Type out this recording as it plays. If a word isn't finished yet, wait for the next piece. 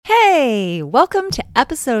Hey, welcome to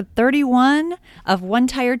episode 31 of One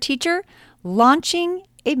Tired Teacher, launching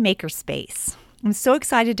a makerspace. I'm so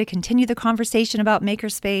excited to continue the conversation about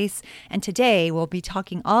makerspace, and today we'll be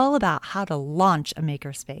talking all about how to launch a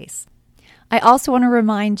makerspace. I also want to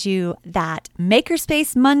remind you that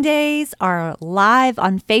Makerspace Mondays are live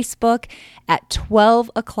on Facebook at 12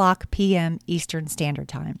 o'clock p.m. Eastern Standard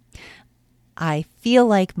Time. I feel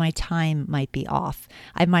like my time might be off.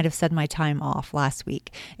 I might have said my time off last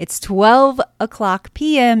week. It's 12 o'clock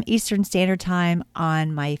p.m. Eastern Standard Time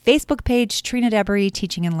on my Facebook page, Trina Debery,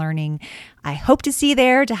 Teaching and Learning. I hope to see you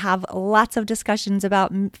there to have lots of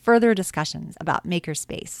further discussions about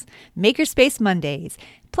Makerspace. Makerspace Mondays.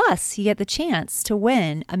 Plus, you get the chance to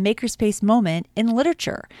win a Makerspace moment in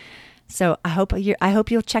literature. So I hope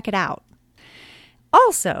you'll check it out.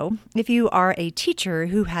 Also, if you are a teacher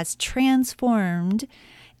who has transformed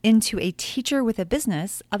into a teacher with a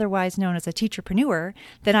business, otherwise known as a teacherpreneur,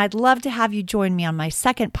 then I'd love to have you join me on my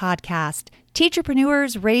second podcast,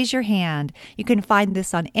 Teacherpreneurs Raise Your Hand. You can find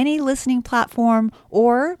this on any listening platform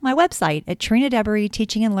or my website at Trina Debery,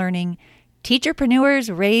 Teaching and Learning,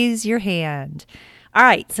 Teacherpreneurs Raise Your Hand. All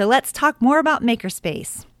right, so let's talk more about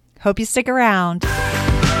Makerspace. Hope you stick around.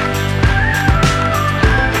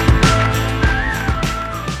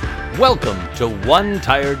 Welcome to One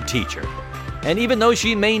Tired Teacher. And even though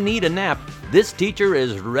she may need a nap, this teacher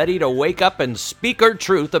is ready to wake up and speak her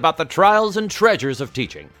truth about the trials and treasures of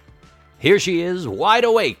teaching. Here she is, wide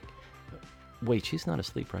awake. Wait, she's not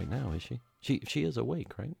asleep right now, is she? She is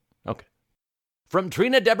awake, right? Okay. From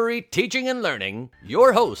Trina Debery, Teaching and Learning,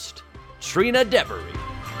 your host, Trina Debery.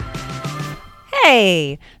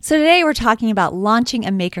 Hey! So today we're talking about launching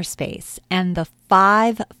a makerspace and the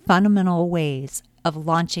 5 fundamental ways of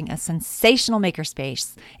launching a sensational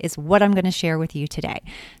makerspace is what I'm going to share with you today.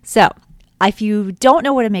 So, if you don't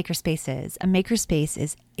know what a makerspace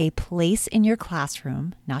is a place in your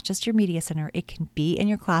classroom, not just your media center. It can be in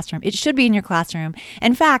your classroom. It should be in your classroom.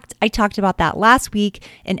 In fact, I talked about that last week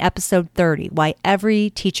in episode 30, why every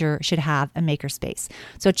teacher should have a makerspace.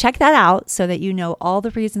 So check that out so that you know all the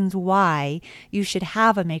reasons why you should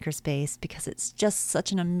have a makerspace, because it's just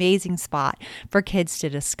such an amazing spot for kids to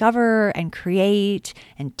discover and create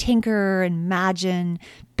and tinker and imagine,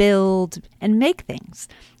 build and make things.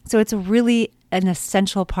 So it's really an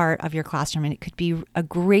essential part of your classroom, and it could be a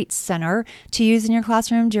great center to use in your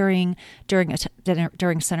classroom during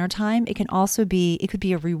center time. It could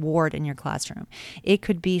be a reward in your classroom. It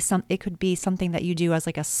could be something that you do as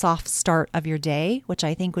like a soft start of your day, which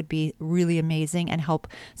I think would be really amazing and help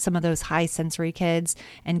some of those high sensory kids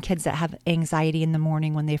and kids that have anxiety in the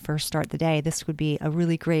morning when they first start the day. This would be a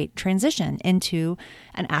really great transition into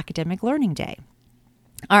an academic learning day.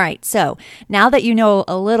 All right, so now that you know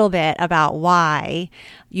a little bit about why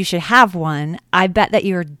you should have one, I bet that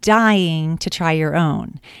you're dying to try your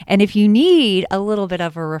own. And if you need a little bit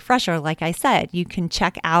of a refresher, like I said, you can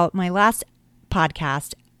check out my last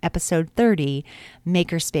podcast, episode 30,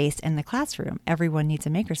 Makerspace in the Classroom. Everyone needs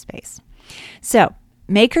a makerspace. So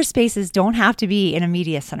makerspaces don't have to be in a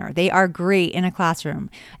media center. They are great in a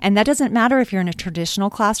classroom. And that doesn't matter if you're in a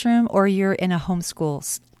traditional classroom or you're in a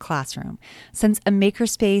homeschool classroom. Since a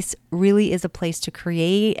makerspace really is a place to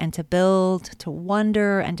create and to build, to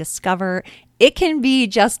wonder and discover, it can be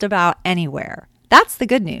just about anywhere. That's the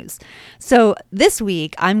good news. So this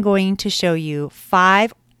week, I'm going to show you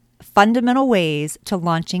 5 fundamental ways to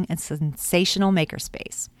launching a sensational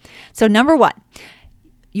makerspace. So number 1,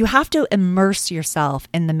 you have to immerse yourself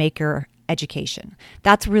in the maker education.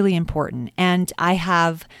 That's really important. And I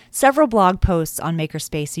have several blog posts on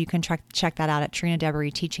Makerspace, so you can check that out at Trina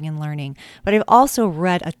Debery, Teaching and Learning. But I've also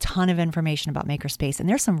read a ton of information about Makerspace, and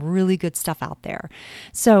there's some really good stuff out there.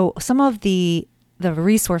 So some of the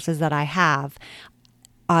resources that I have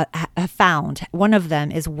found, one of them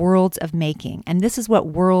is Worlds of Making. And this is what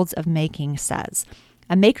Worlds of Making says.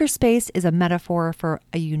 A makerspace is a metaphor for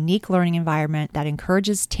a unique learning environment that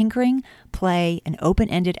encourages tinkering, play, and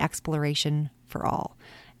open-ended exploration for all.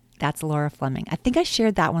 That's Laura Fleming. I think I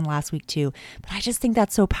shared that one last week too, but I just think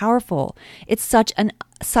that's so powerful. It's such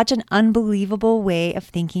an unbelievable way of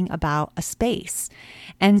thinking about a space.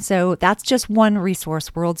 And so that's just one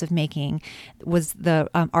resource, Worlds of Making was the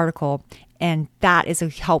article. And that is a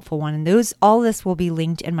helpful one. And all this will be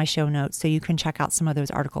linked in my show notes, so you can check out some of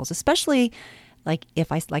those articles, especially like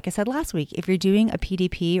I said last week, if you're doing a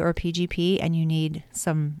PDP or a PGP and you need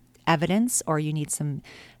some evidence or you need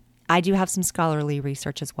I do have some scholarly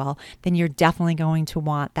research as well, then you're definitely going to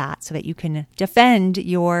want that so that you can defend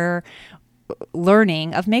your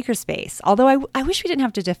learning of Makerspace. Although I wish we didn't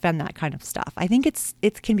have to defend that kind of stuff. I think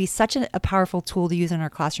it can be such a powerful tool to use in our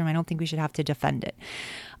classroom. I don't think we should have to defend it.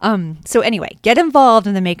 So anyway, get involved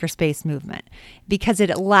in the Makerspace movement because it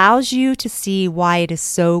allows you to see why it is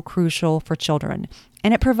so crucial for children.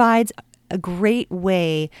 And it provides a great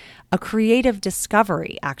way, a creative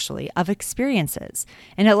discovery, actually, of experiences.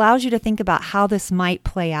 And it allows you to think about how this might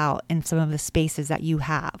play out in some of the spaces that you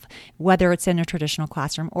have, whether it's in a traditional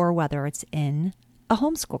classroom or whether it's in a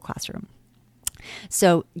homeschool classroom.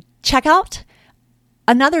 So check out.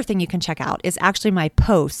 Another thing you can check out is actually my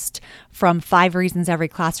post from 5 Reasons Every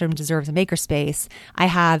Classroom Deserves a Makerspace. I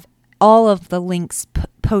have all of the links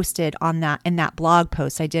posted on that in that blog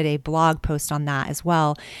post. I did a blog post on that as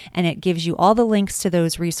well, and it gives you all the links to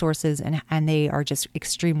those resources, and they are just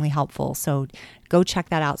extremely helpful. So go check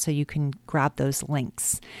that out so you can grab those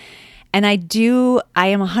links. And I am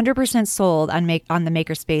 100% sold on the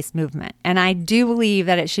Makerspace movement, and I do believe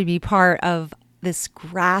that it should be part of this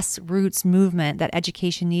grassroots movement that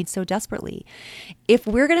education needs so desperately. If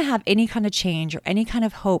we're going to have any kind of change or any kind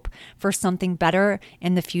of hope for something better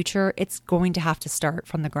in the future, it's going to have to start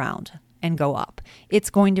from the ground and go up. It's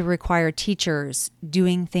going to require teachers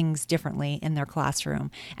doing things differently in their classroom.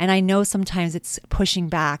 And I know sometimes it's pushing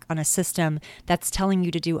back on a system that's telling you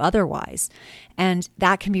to do otherwise. And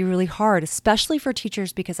that can be really hard, especially for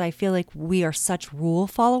teachers, because I feel like we are such rule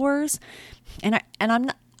followers. And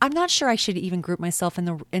I'm not sure I should even group myself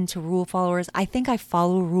into rule followers. I think I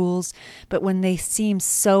follow rules, but when they seem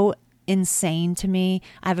so insane to me,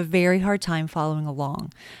 I have a very hard time following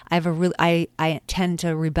along. I tend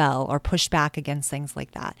to rebel or push back against things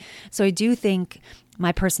like that. So I do think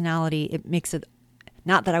my personality, it makes it,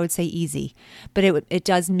 not that I would say easy, but it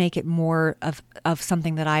does make it more of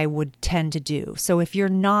something that I would tend to do. So if you're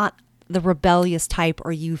not the rebellious type,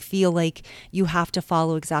 or you feel like you have to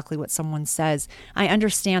follow exactly what someone says, I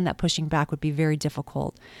understand that pushing back would be very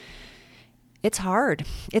difficult. It's hard.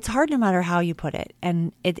 It's hard no matter how you put it.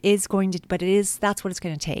 And that's what it's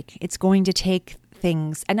going to take. It's going to take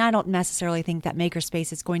things. And I don't necessarily think that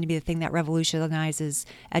Makerspace is going to be the thing that revolutionizes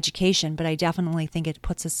education, but I definitely think it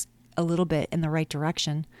puts us a little bit in the right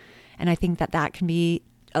direction. And I think that can be,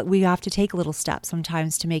 we have to take little steps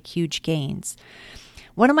sometimes to make huge gains.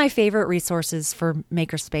 One of my favorite resources for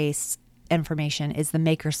Makerspace information is the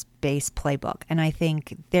Makerspace Playbook. And I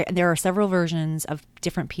think there are several versions of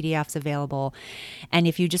different PDFs available. And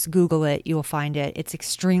if you just Google it, you will find it. It's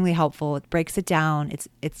extremely helpful. It breaks it down.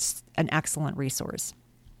 It's an excellent resource.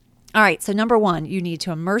 All right. So number 1, you need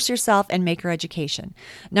to immerse yourself in maker education.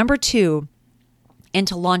 Number 2,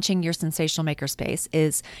 into launching your sensational makerspace,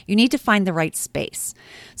 is you need to find the right space.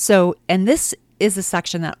 So, and this is a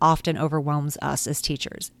section that often overwhelms us as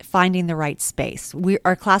teachers, finding the right space.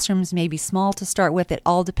 Our classrooms may be small to start with. It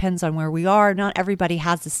all depends on where we are. Not everybody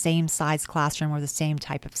has the same size classroom or the same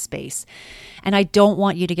type of space. And I don't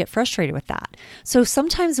want you to get frustrated with that. So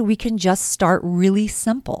sometimes we can just start really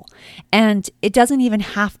simple. And it doesn't even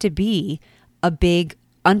have to be a big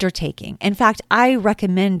undertaking. In fact, I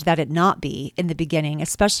recommend that it not be in the beginning,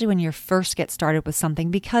 especially when you first get started with something,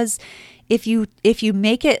 because if you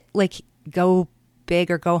make it like go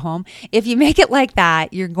big or go home, if you make it like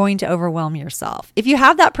that, you're going to overwhelm yourself. If you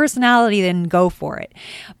have that personality, then go for it.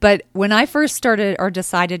 But when I first started or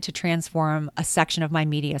decided to transform a section of my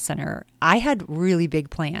media center, I had really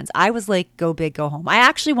big plans. I was like, go big, go home. I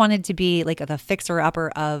actually wanted to be like the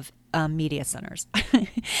fixer-upper of media centers.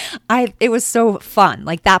 It was so fun,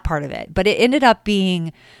 like that part of it. But it ended up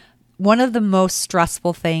being one of the most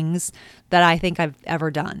stressful things that I think I've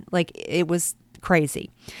ever done. Like, it was crazy.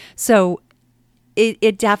 So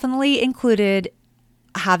it definitely included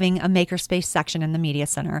having a makerspace section in the media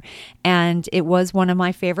center, and it was one of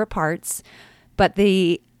my favorite parts, but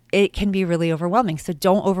it can be really overwhelming. So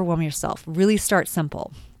don't overwhelm yourself. Really start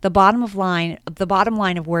simple. The bottom line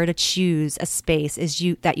of where to choose a space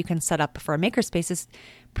that you can set up for a makerspace is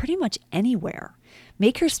pretty much anywhere.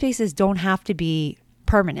 Makerspaces don't have to be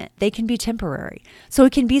permanent. They can be temporary. So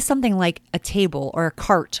it can be something like a table or a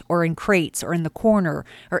cart or in crates or in the corner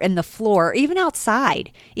or in the floor, or even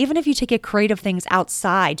outside. Even if you take it creative things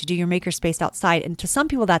outside to do your makerspace outside. And to some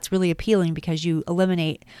people that's really appealing because you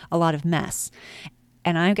eliminate a lot of mess.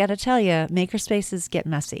 And I've got to tell you, makerspaces get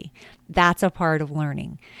messy. That's a part of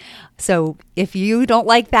learning. So if you don't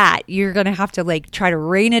like that, you're going to have to try to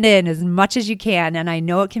rein it in as much as you can. And I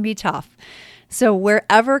know it can be tough. So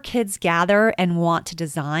wherever kids gather and want to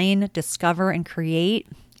design, discover, and create,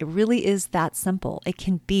 it really is that simple. It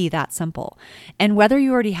can be that simple. And whether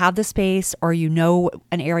you already have the space or you know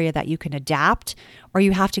an area that you can adapt, or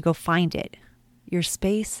you have to go find it, your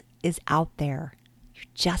space is out there. You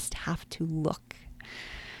just have to look.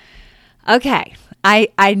 Okay.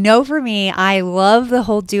 I know for me, I love the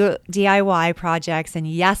whole DIY projects. And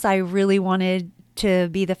yes, I really wanted to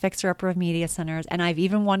be the fixer-upper of media centers. And I've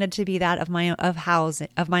even wanted to be that of my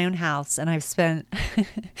own house. And I've spent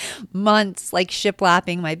months like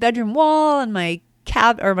shiplapping my bedroom wall and my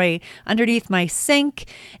underneath my sink,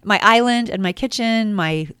 my island and my kitchen,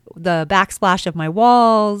 the backsplash of my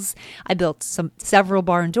walls. I built several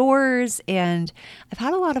barn doors, and I've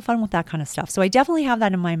had a lot of fun with that kind of stuff. So I definitely have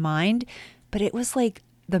that in my mind, but it was like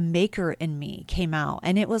the maker in me came out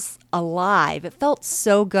and it was alive. It felt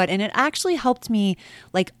so good. And it actually helped me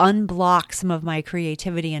like unblock some of my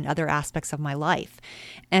creativity and other aspects of my life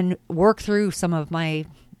and work through some of my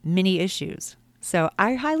mini issues. So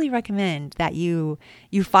I highly recommend that you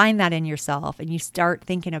find that in yourself and you start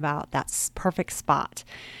thinking about that perfect spot.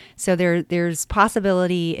 So there's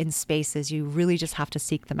possibility in spaces. You really just have to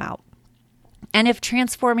seek them out. And if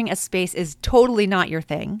transforming a space is totally not your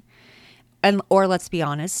thing, or let's be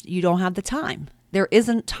honest, you don't have the time. There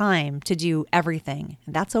isn't time to do everything.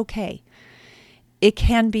 And that's okay. It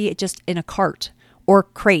can be just in a cart or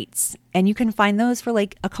crates, and you can find those for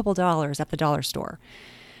like a couple dollars at the dollar store.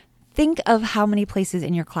 Think of how many places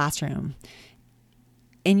in your classroom,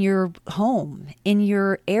 in your home, in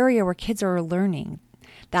your area where kids are learning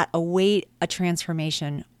that await a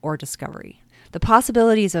transformation or discovery. The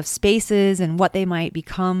possibilities of spaces and what they might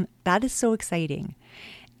become, that is so exciting.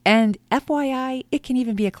 And FYI, it can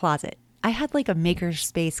even be a closet. I had like a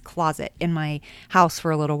makerspace closet in my house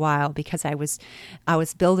for a little while because I was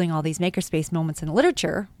building all these makerspace moments in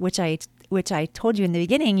literature, which I told you in the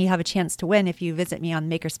beginning you have a chance to win if you visit me on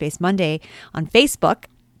Makerspace Monday on Facebook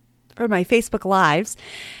or my Facebook Lives.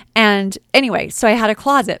 And anyway, so I had a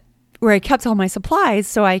closet where I kept all my supplies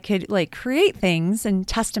so I could like create things and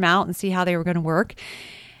test them out and see how they were going to work.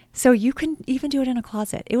 So you can even do it in a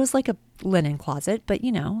closet. It was like a linen closet, but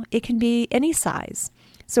it can be any size.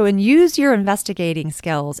 So use your investigating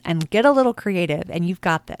skills and get a little creative, and you've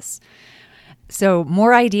got this. So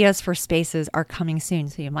more ideas for spaces are coming soon.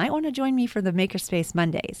 So you might want to join me for the Makerspace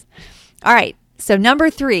Mondays. All right. So number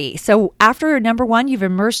 3. So after number 1, you've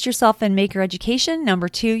immersed yourself in maker education. Number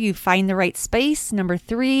 2, you find the right space. Number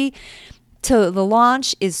 3, to the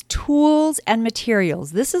launch is tools and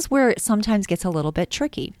materials. This is where it sometimes gets a little bit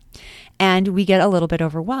tricky and we get a little bit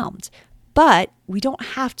overwhelmed. But we don't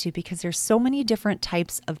have to, because there's so many different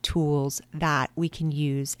types of tools that we can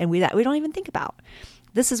use and that we don't even think about.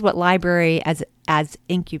 This is what Library as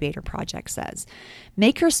Incubator Project says.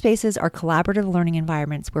 Maker spaces are collaborative learning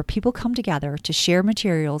environments where people come together to share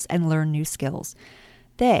materials and learn new skills.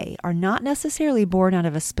 They are not necessarily born out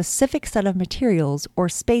of a specific set of materials or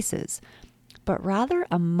spaces, but rather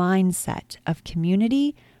a mindset of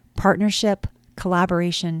community, partnership,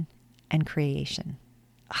 collaboration, and creation.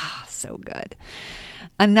 So good.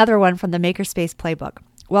 Another one from the Makerspace Playbook.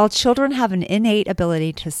 While children have an innate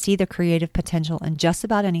ability to see the creative potential in just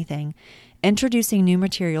about anything, introducing new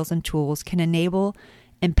materials and tools can enable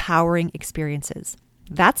empowering experiences.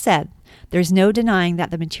 That said, there's no denying that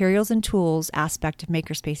the materials and tools aspect of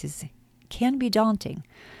makerspaces can be daunting.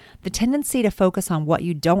 The tendency to focus on what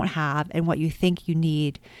you don't have and what you think you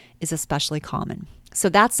need is especially common. So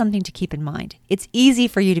that's something to keep in mind. It's easy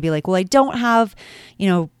for you to be like, well, I don't have,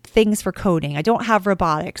 things for coding. I don't have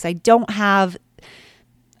robotics. I don't have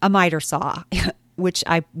a miter saw, which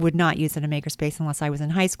I would not use in a makerspace unless I was in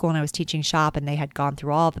high school and I was teaching shop and they had gone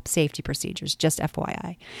through all the safety procedures, just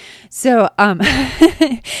FYI. So,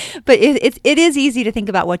 but it is easy to think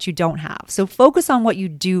about what you don't have. So focus on what you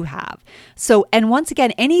do have. So, and once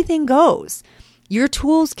again, anything goes. Your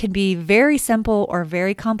tools can be very simple or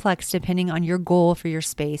very complex depending on your goal for your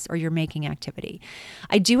space or your making activity.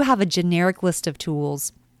 I do have a generic list of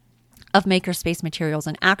tools of makerspace materials,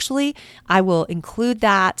 and actually I will include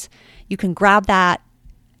that. You can grab that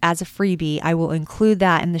as a freebie. I will include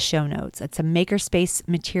that in the show notes. It's a makerspace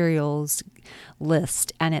materials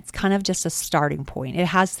list, and it's kind of just a starting point. It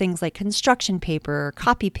has things like construction paper,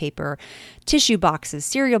 copy paper, tissue boxes,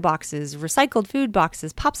 cereal boxes, recycled food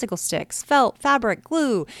boxes, popsicle sticks, felt, fabric,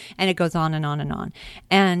 glue, and it goes on and on and on.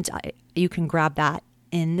 And you can grab that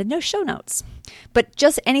in the show notes. But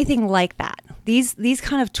just anything like that. These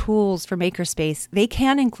kind of tools for makerspace, they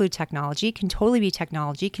can include technology, can totally be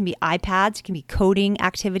technology. It can be iPads, it can be coding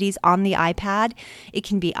activities on the iPad. It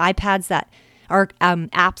can be iPads that are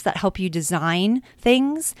apps that help you design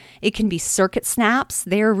things. It can be circuit snaps.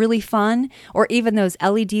 They're really fun. Or even those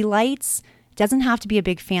LED lights. It doesn't have to be a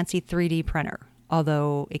big fancy 3D printer,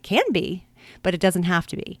 although it can be, but it doesn't have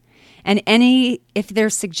to be. And if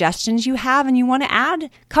there's suggestions you have and you want to add,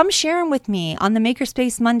 come share them with me on the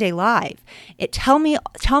Makerspace Monday Live. Tell me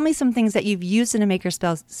some things that you've used in a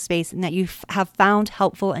makerspace and that you have found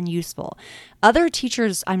helpful and useful. Other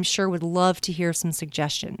teachers, I'm sure, would love to hear some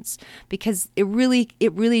suggestions, because it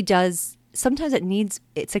really does. Sometimes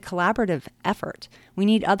it's a collaborative effort. We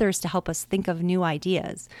need others to help us think of new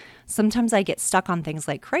ideas. Sometimes I get stuck on things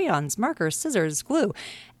like crayons, markers, scissors, glue.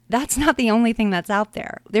 That's not the only thing that's out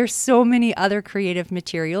there. There's so many other creative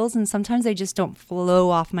materials, and sometimes they just don't flow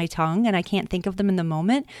off my tongue and I can't think of them in the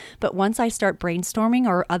moment. But once I start brainstorming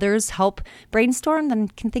or others help brainstorm, then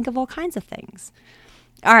I can think of all kinds of things.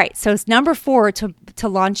 All right, so it's number 4 to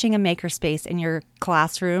launching a makerspace in your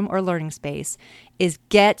classroom or learning space is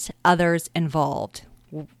get others involved,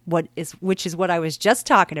 which is what I was just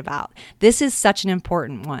talking about. This is such an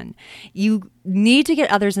important one. You need to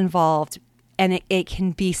get others involved, and it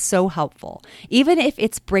can be so helpful. Even if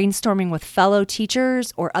it's brainstorming with fellow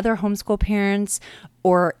teachers or other homeschool parents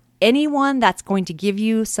or anyone that's going to give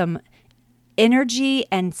you some energy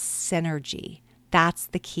and synergy. That's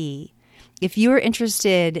the key. If you're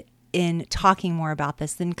interested in talking more about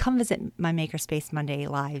this, then come visit my Makerspace Monday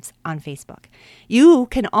Lives on Facebook. You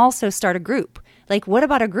can also start a group. Like, what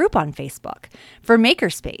about a group on Facebook for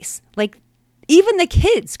Makerspace? Like, even the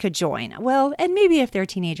kids could join. Well, and maybe if they're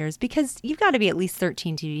teenagers, because you've got to be at least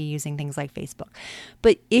 13 to be using things like Facebook.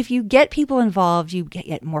 But if you get people involved, you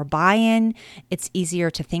get more buy-in. It's easier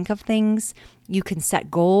to think of things. You can set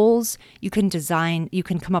goals. You can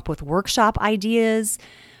come up with workshop ideas,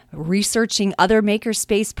 researching other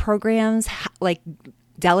makerspace programs, like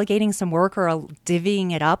delegating some work or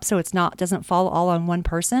divvying it up so doesn't fall all on one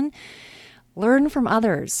person. Learn from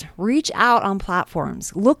others. Reach out on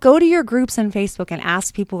platforms. Go to your groups on Facebook and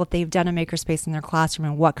ask people if they've done a makerspace in their classroom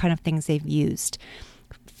and what kind of things they've used.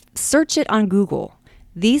 Search it on Google.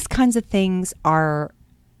 These kinds of things are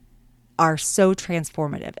so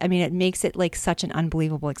transformative. I mean, it makes it like such an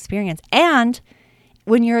unbelievable experience. And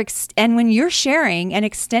when you're sharing and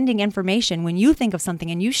extending information, when you think of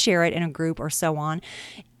something and you share it in a group or so on,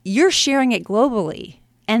 you're sharing it globally.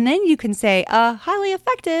 And then you can say, highly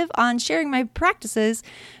effective on sharing my practices.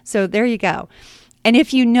 So there you go. And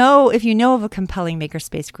if you know of a compelling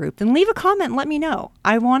makerspace group, then leave a comment and let me know.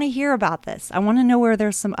 I want to hear about this. I want to know where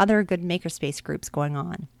there's some other good makerspace groups going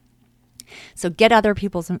on. So get other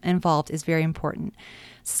people involved is very important.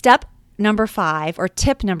 Tip number 5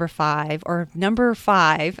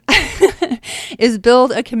 is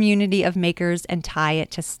build a community of makers and tie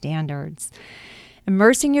it to standards.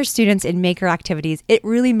 Immersing your students in maker activities, it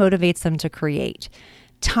really motivates them to create.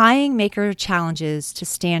 Tying maker challenges to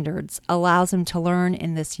standards allows them to learn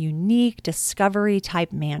in this unique discovery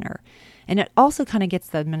type manner. And it also kind of gets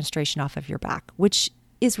the administration off of your back, which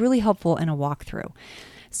is really helpful in a walkthrough.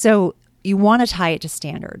 So you want to tie it to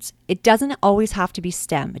standards. It doesn't always have to be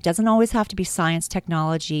STEM. It doesn't always have to be science,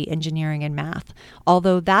 technology, engineering, and math,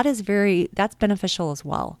 although that's beneficial as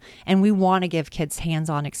well. And we want to give kids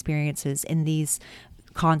hands-on experiences in these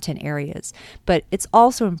content areas. But it's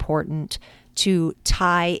also important to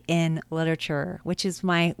tie in literature, which was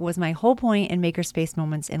my whole point in Makerspace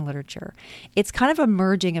Moments in Literature. It's kind of a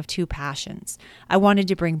merging of two passions. I wanted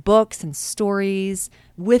to bring books and stories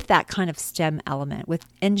with that kind of STEM element, with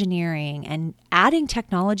engineering and adding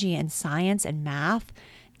technology and science and math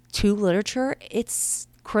to literature. It's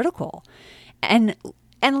critical. And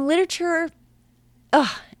literature,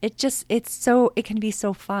 it can be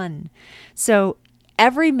so fun. So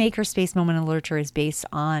every makerspace moment in literature is based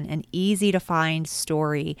on an easy to find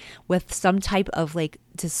story with some type of like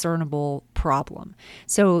discernible problem.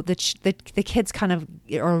 So the kids kind of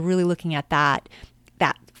are really looking at that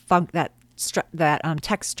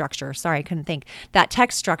text structure. Sorry, I couldn't think. That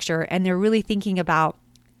text structure, and they're really thinking about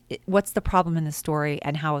what's the problem in the story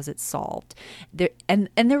and how is it solved. They're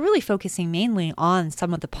really focusing mainly on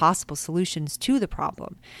some of the possible solutions to the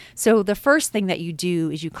problem. So the first thing that you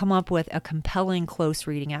do is you come up with a compelling close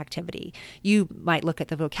reading activity. You might look at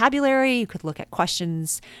the vocabulary, you could look at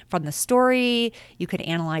questions from the story, you could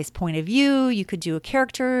analyze point of view, you could do a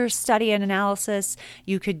character study and analysis,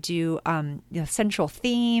 you could do central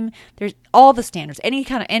theme. There's all the standards,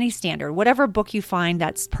 any standard, whatever book you find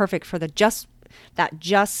that's perfect for that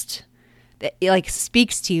like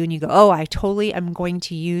speaks to you and you go, oh, I totally am going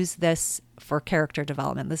to use this for character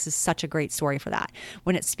development. This is such a great story for that.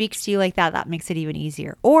 When it speaks to you like that, that makes it even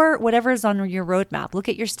easier. Or whatever is on your roadmap. Look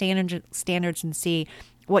at your standards and see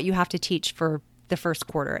what you have to teach for the first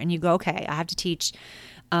quarter. And you go, okay, I have to teach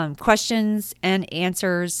questions and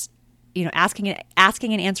answers, asking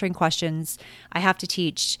and answering questions. I have to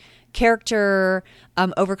teach character,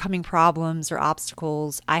 overcoming problems or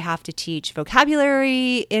obstacles. I have to teach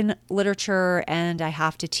vocabulary in literature, and I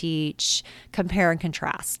have to teach compare and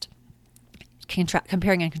contrast.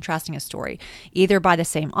 Comparing and contrasting a story, either by the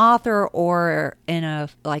same author or in a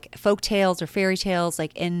like folk tales or fairy tales,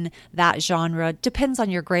 like in that genre, depends on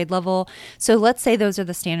your grade level. So let's say those are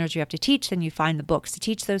the standards you have to teach. Then you find the books to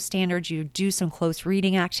teach those standards. You do some close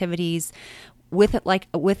reading activities with it, like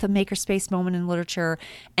with a makerspace moment in literature.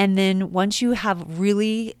 And then once you have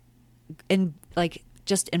really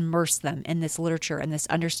just immerse them in this literature and this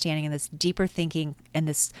understanding and this deeper thinking and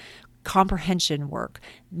this comprehension work,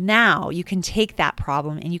 now you can take that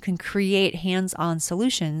problem and you can create hands-on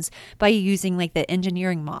solutions by using like the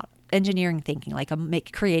engineering thinking,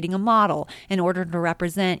 like creating a model in order to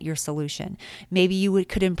represent your solution. Maybe you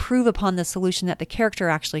could improve upon the solution that the character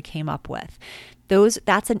actually came up with.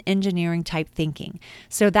 That's an engineering type thinking.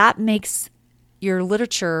 So that makes your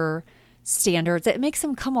literature standards, it makes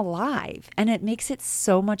them come alive, and it makes it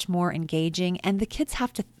so much more engaging, and the kids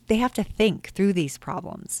have to think through these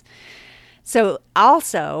problems. So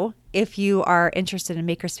also, if you are interested in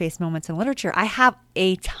makerspace moments in literature, I have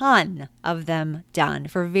a ton of them done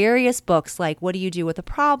for various books, like What Do You Do with a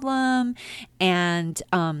Problem, and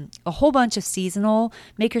a whole bunch of seasonal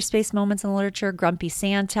makerspace moments in literature, Grumpy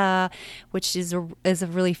Santa, which is a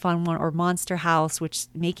really fun one, or Monster House, which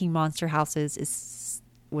making monster houses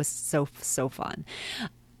was so fun.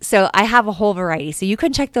 So I have a whole variety. So you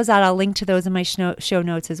can check those out. I'll link to those in my show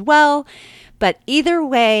notes as well. But either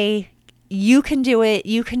way, you can do it.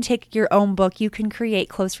 You can take your own book. You can create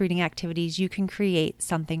close reading activities. You can create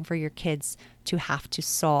something for your kids to have to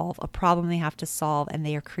solve, a problem they have to solve, and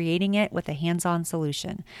they are creating it with a hands-on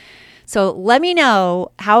solution. So let me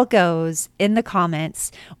know how it goes in the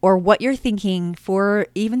comments, or what you're thinking for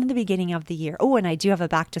even in the beginning of the year. Oh, and I do have a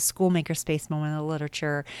back to school makerspace moment in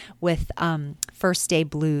literature with First Day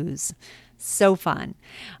Blues. So fun.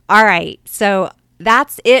 All right. So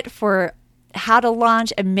that's it for how to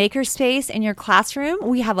launch a makerspace in your classroom.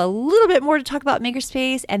 We have a little bit more to talk about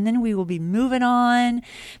makerspace, and then we will be moving on.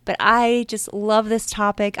 But I just love this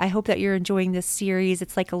topic. I hope that you're enjoying this series.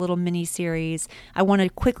 It's like a little mini series. I want to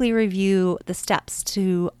quickly review the steps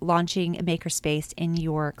to launching a makerspace in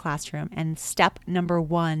your classroom. And step number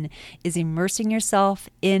 1 is immersing yourself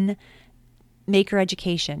in maker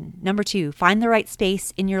education. Number 2, find the right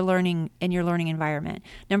space in your learning environment.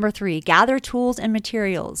 Number 3, gather tools and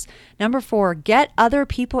materials. Number 4, get other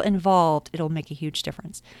people involved. It'll make a huge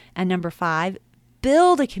difference. And number 5,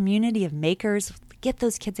 build a community of makers. Get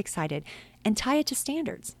those kids excited and tie it to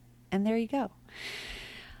standards. And there you go.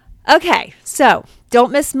 Okay, so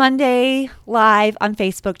don't miss Monday live on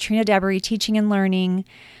Facebook, Trina Debery, Teaching and Learning.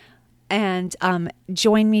 And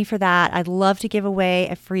join me for that. I'd love to give away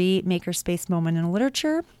a free makerspace moment in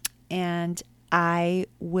literature. And I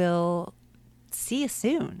will see you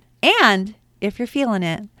soon. And if you're feeling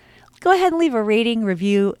it, go ahead and leave a rating,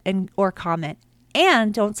 review, or comment.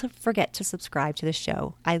 And don't forget to subscribe to the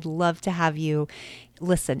show. I'd love to have you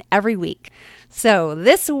listen every week. So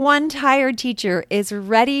this one tired teacher is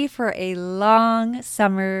ready for a long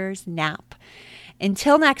summer's nap.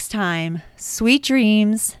 Until next time, sweet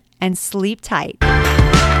dreams and sleep tight.